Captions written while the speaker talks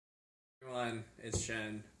everyone. It's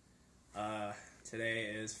Shen. Today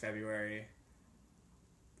is February.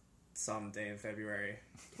 Some day in February.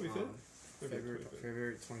 25th?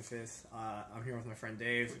 February 25th. I'm here with my friend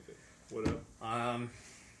Dave. 25th. What up?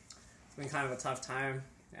 It's been kind of a tough time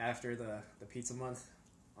after the pizza month.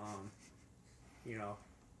 You know,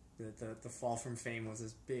 the fall from fame was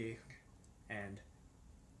as big and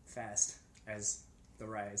fast as the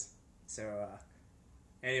rise. So,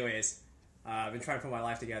 anyways, I've been trying to put my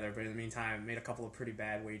life together, but in the meantime, made a couple of pretty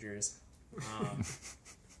bad wagers,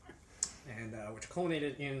 and which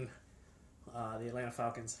culminated in the Atlanta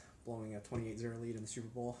Falcons blowing a 28-0 lead in the Super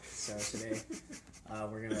Bowl. So today,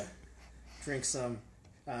 we're gonna drink some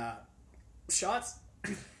shots,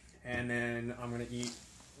 and then I'm gonna eat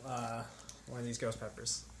one of these ghost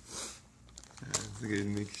peppers. I gotta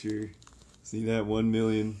make sure. See that 1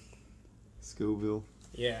 million Scoville?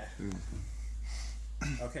 Yeah.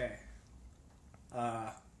 Okay.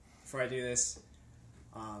 Before I do this,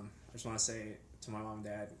 I just want to say to my mom and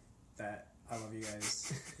dad that I love you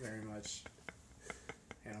guys very much,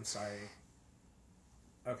 and I'm sorry.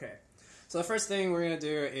 Okay. So the first thing we're gonna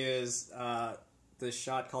do is this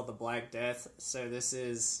shot called the Black Death. So this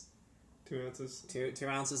is 2 ounces. 2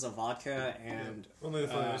 ounces of vodka and Only the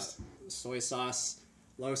finest. soy sauce,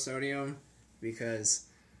 low sodium, because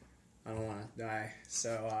I don't want to die.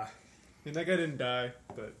 So I mean, that guy didn't die,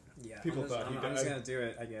 but yeah, people thought he I'm died. just gonna do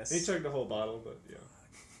it, I guess. He chugged the whole bottle, but yeah.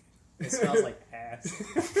 It smells like ass.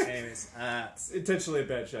 Anyways, It's intentionally a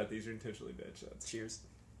bad shot. These are intentionally bad shots. cheers.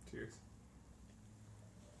 Cheers.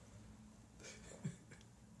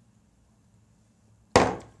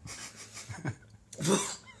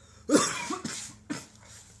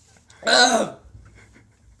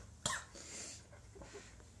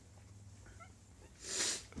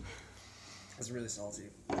 That's really salty.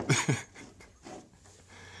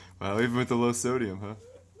 Wow, even with the low sodium, huh?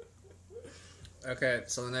 Okay,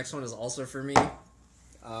 so the next one is also for me.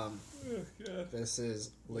 Oh, God. This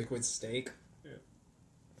is liquid steak, Yeah.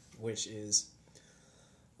 which is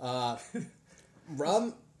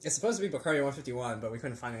rum. It's supposed to be Bacardi 151, but we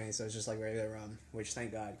couldn't find any, so it's just like regular rum. Which,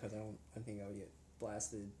 thank God, because I think I would get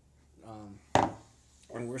blasted on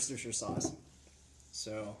Worcestershire sauce.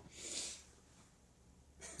 So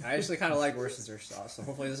I actually kind of like Worcestershire sauce, so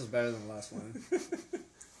hopefully this is better than the last one.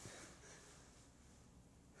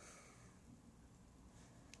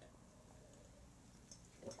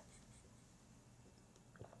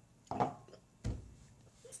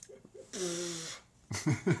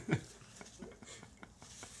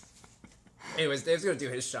 Anyways, Dave's gonna do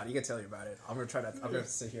his shot. You can tell you about it. I'm gonna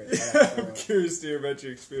sit here. I'm curious to hear about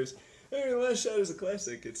your experience. Anyway, the last shot is a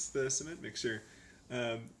classic. It's the cement mixer.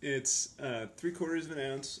 It's 3/4 of an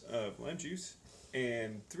ounce of lime juice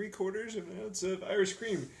and 3/4 of an ounce of Irish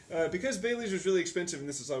cream. Because Bailey's was really expensive and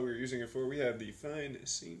this is all we were using it for, we have the fine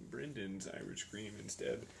St. Brendan's Irish cream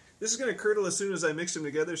instead. This is going to curdle as soon as I mix them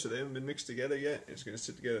together, so they haven't been mixed together yet. It's going to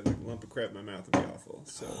sit together like a lump of crap in my mouth and be awful.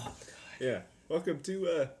 So, yeah. Welcome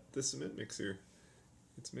to the cement mixer.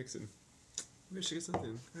 It's mixing. Maybe I should get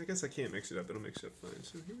something. I guess I can't mix it up. It'll mix it up fine.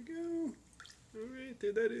 So here we go. Alright,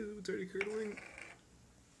 there that is. It's already curdling.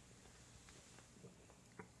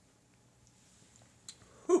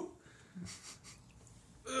 Whew.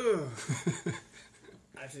 Ugh.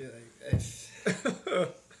 I feel like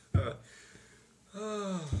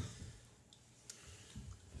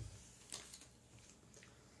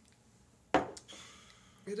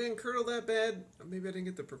It didn't curdle that bad. Maybe I didn't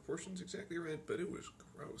get the proportions exactly right, but it was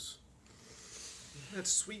gross. That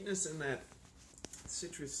sweetness and that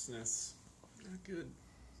citrusness, not good.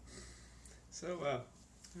 So, how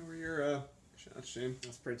were your shots, Shane?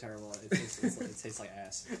 that's pretty terrible. It tastes like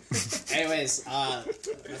ass. Anyways,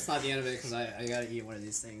 that's not the end of it because I gotta eat one of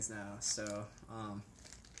these things now. So,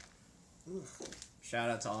 shout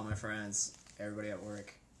out to all my friends, everybody at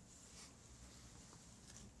work.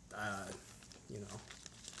 You know,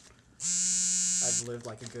 I've lived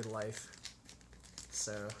like a good life.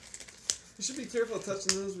 So You should be careful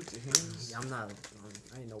touching those with your hands. I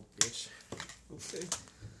ain't no bitch. Okay.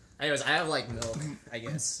 Anyways, I have like milk, I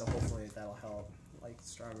guess, so hopefully that'll help. Like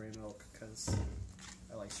strawberry milk, because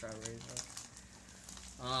I like strawberry milk.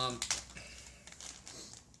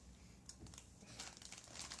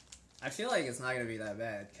 I feel like it's not gonna be that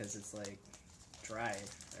bad because it's like dry,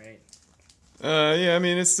 right? Yeah, I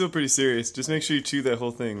mean, it's still pretty serious. Just make sure you chew that whole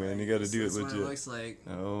thing, man. You gotta do it That's what legit. it looks like.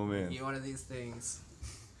 Oh, man. Eat one of these things.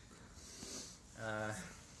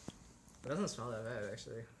 It doesn't smell that bad,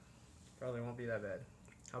 actually. Probably won't be that bad.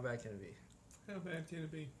 How bad can it be? How bad can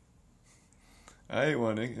it be? I ate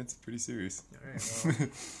one. It's pretty serious. Alright, well.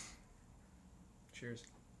 Cheers.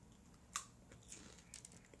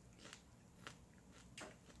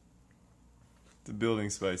 The building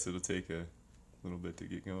spice, it'll take a little bit to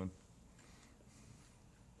get going.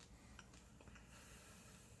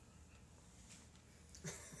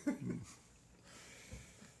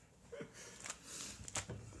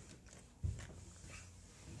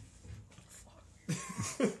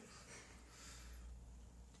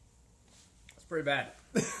 It's pretty bad.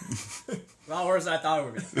 A lot worse than I thought it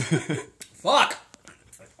would be. Fuck!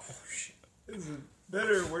 Oh, shit. Is it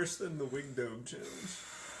better or worse than the Wing Dome challenge?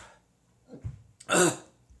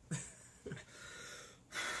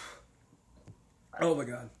 Oh my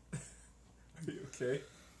god. Are you okay?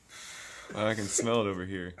 I can smell it over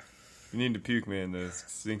here. You need to puke, man. The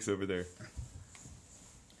sink's over there.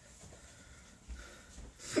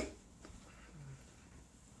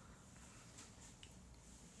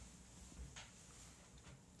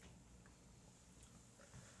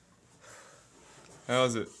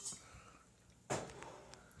 How's it?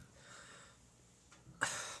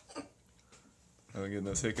 I'm getting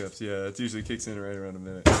those hiccups. Yeah, it usually kicks in right around a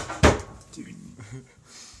minute. Dude.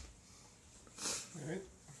 Alright.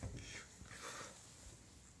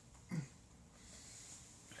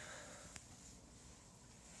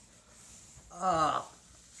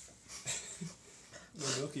 No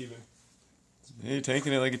milk even. Hey, you're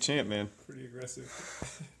tanking it like a champ, man. Pretty aggressive.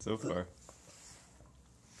 So far.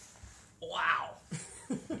 Wow.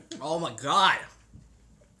 Oh my god.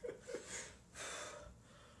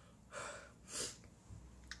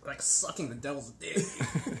 Like sucking the devil's dick.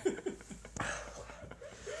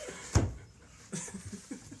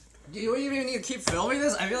 Do you even need to keep filming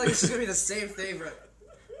this? I feel like this is gonna be the same thing, bro.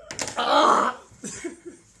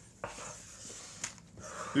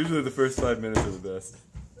 Usually the first 5 minutes are the best.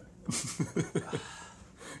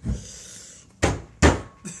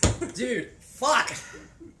 Dude, fuck.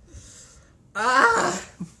 Ah.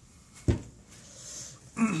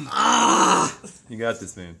 Ah. You got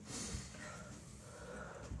this, man.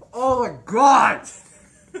 Oh my god.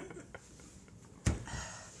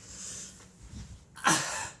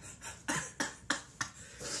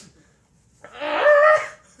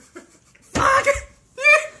 Fuck.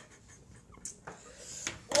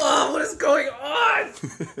 Whoa, what is going on?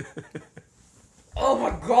 Oh my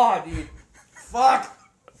god, dude. Fuck.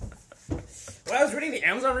 When I was reading the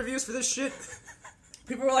Amazon reviews for this shit,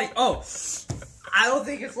 people were like, oh, I don't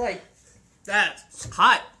think it's like that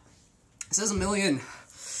hot. It says 1 million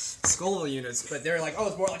Scoville units, but they're like, oh,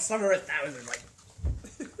 it's more like 700,000. Like,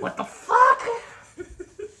 what the fuck?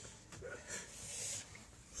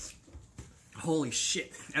 Holy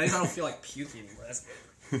shit. At least I don't feel like puking anymore. That's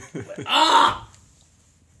good. But, ah!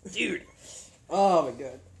 Dude. Oh my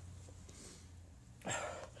god.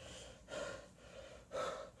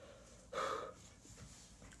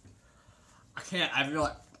 I can't, I feel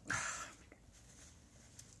like...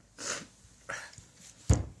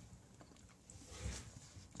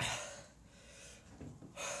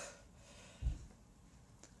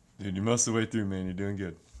 Dude, you're most of the way through, man. You're doing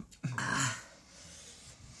good.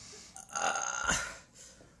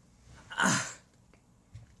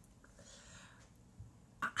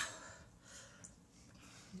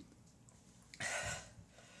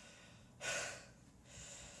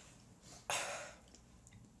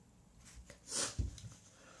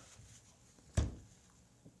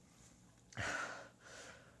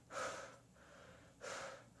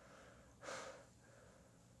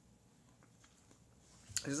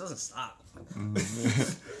 It just doesn't stop.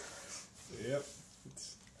 Yep.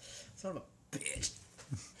 Son of a bitch.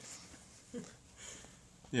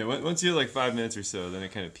 Yeah, once you're like 5 minutes or so, then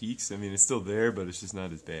it kind of peaks. I mean, it's still there, but it's just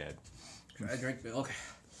not as bad. Can I drink milk?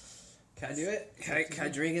 Can I do it? Can I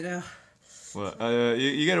drink it now? Well,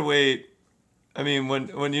 you gotta wait. I mean,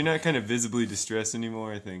 when you're not kind of visibly distressed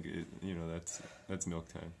anymore, I think that's milk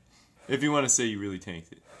time. If you want to say you really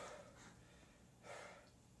tanked it.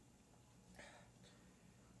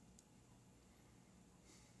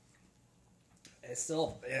 It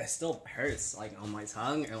still hurts, like on my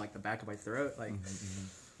tongue or like the back of my throat, like.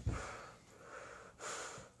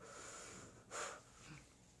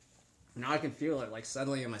 Now I can feel it like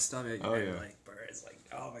suddenly in my stomach. Oh, and, yeah. like burns. Like,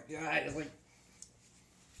 oh my god, it's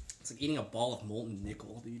like eating a ball of molten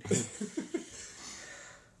nickel, dude. It's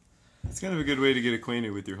kind of a good way to get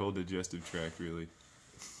acquainted with your whole digestive tract, really.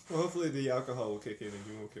 Well, hopefully the alcohol will kick in and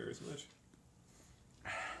you won't care as much.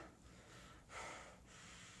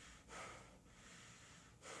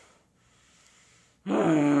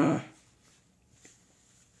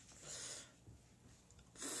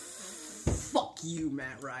 Fuck you,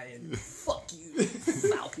 Matt Ryan. Fuck you,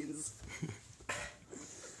 Falcons.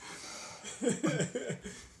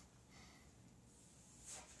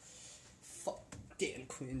 Fuck Dan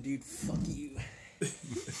Quinn, dude. Fuck you.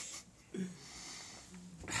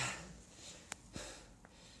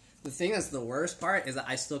 thing that's the worst part is that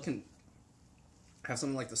I still can have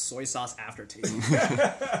something like the soy sauce aftertaste.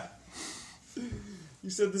 You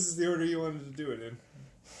said this is the order you wanted to do it in.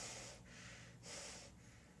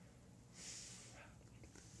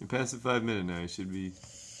 You're past the 5 minute now. You should be.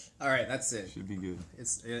 All right, that's it. Should be good.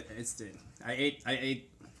 It's it. I ate.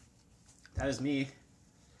 That is me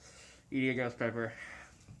eating a ghost pepper.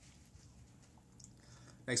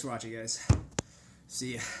 Thanks for watching, guys.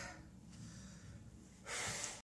 See ya.